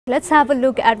Let's have a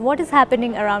look at what is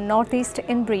happening around Northeast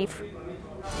in brief.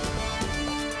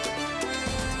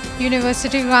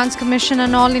 University Grants Commission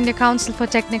and All India Council for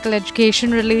Technical Education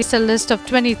released a list of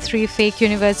 23 fake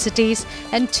universities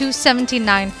and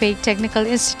 279 fake technical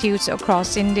institutes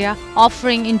across India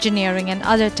offering engineering and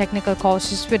other technical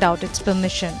courses without its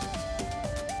permission.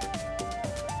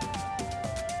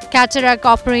 Cataract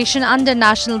operation under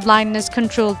National Blindness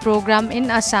Control Program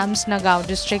in Assam's Nagaon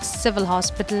District's Civil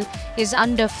Hospital is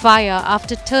under fire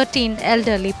after 13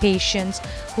 elderly patients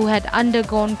who had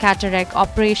undergone cataract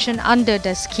operation under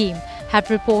the scheme had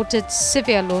reported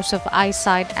severe loss of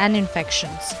eyesight and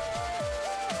infections.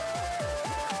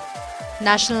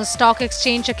 National Stock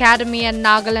Exchange Academy and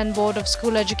Nagaland Board of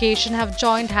School Education have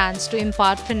joined hands to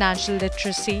impart financial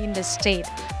literacy in the state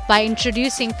by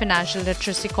introducing financial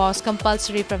literacy course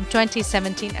compulsory from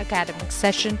 2017 academic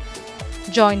session.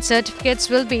 Joint certificates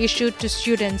will be issued to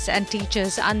students and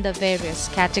teachers under various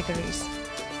categories.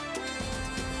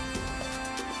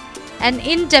 An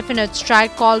indefinite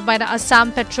strike called by the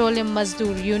Assam Petroleum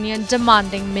Mazdoor Union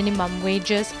demanding minimum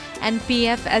wages and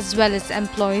PF as well as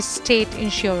employees' state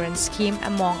insurance scheme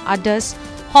among others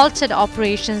halted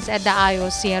operations at the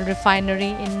IOCL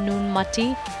refinery in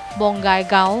Nunmati,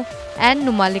 Bongaigaon and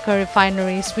Numalika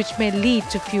refineries, which may lead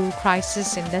to fuel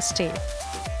crisis in the state.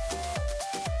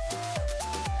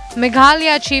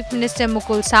 Meghalaya Chief Minister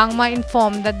Mukul Sangma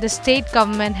informed that the state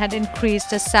government had increased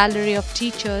the salary of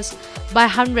teachers by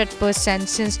 100%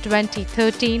 since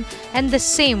 2013 and the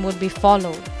same would be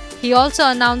followed. He also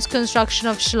announced construction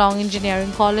of Shillong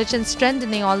Engineering College and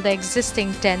strengthening all the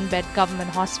existing 10-bed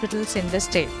government hospitals in the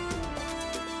state.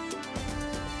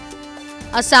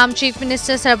 Assam Chief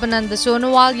Minister Sarbananda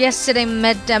Sonowal yesterday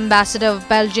met the Ambassador of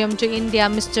Belgium to India,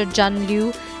 Mr. Jun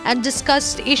Liu, and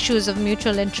discussed issues of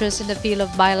mutual interest in the field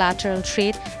of bilateral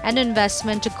trade and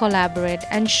investment to collaborate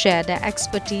and share their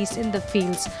expertise in the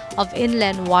fields of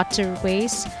inland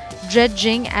waterways,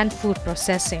 dredging and food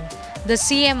processing. The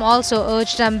CM also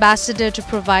urged the ambassador to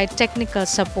provide technical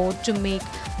support to make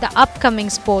the upcoming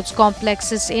sports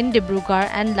complexes in Dibrugarh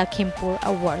and Lakhimpur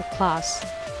a world-class.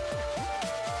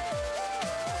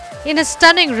 In a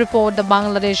stunning report, the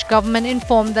Bangladesh government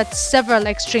informed that several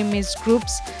extremist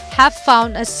groups have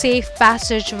found a safe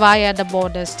passage via the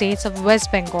border states of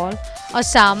West Bengal,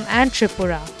 Assam and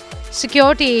Tripura.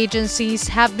 Security agencies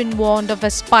have been warned of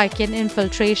a spike in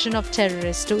infiltration of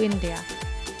terrorists to India.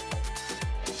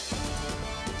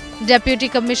 Deputy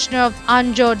Commissioner of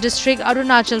Anjor District,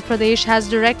 Arunachal Pradesh has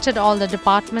directed all the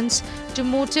departments to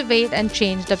motivate and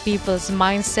change the people's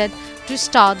mindset to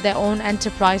start their own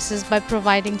enterprises by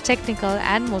providing technical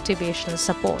and motivational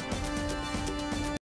support.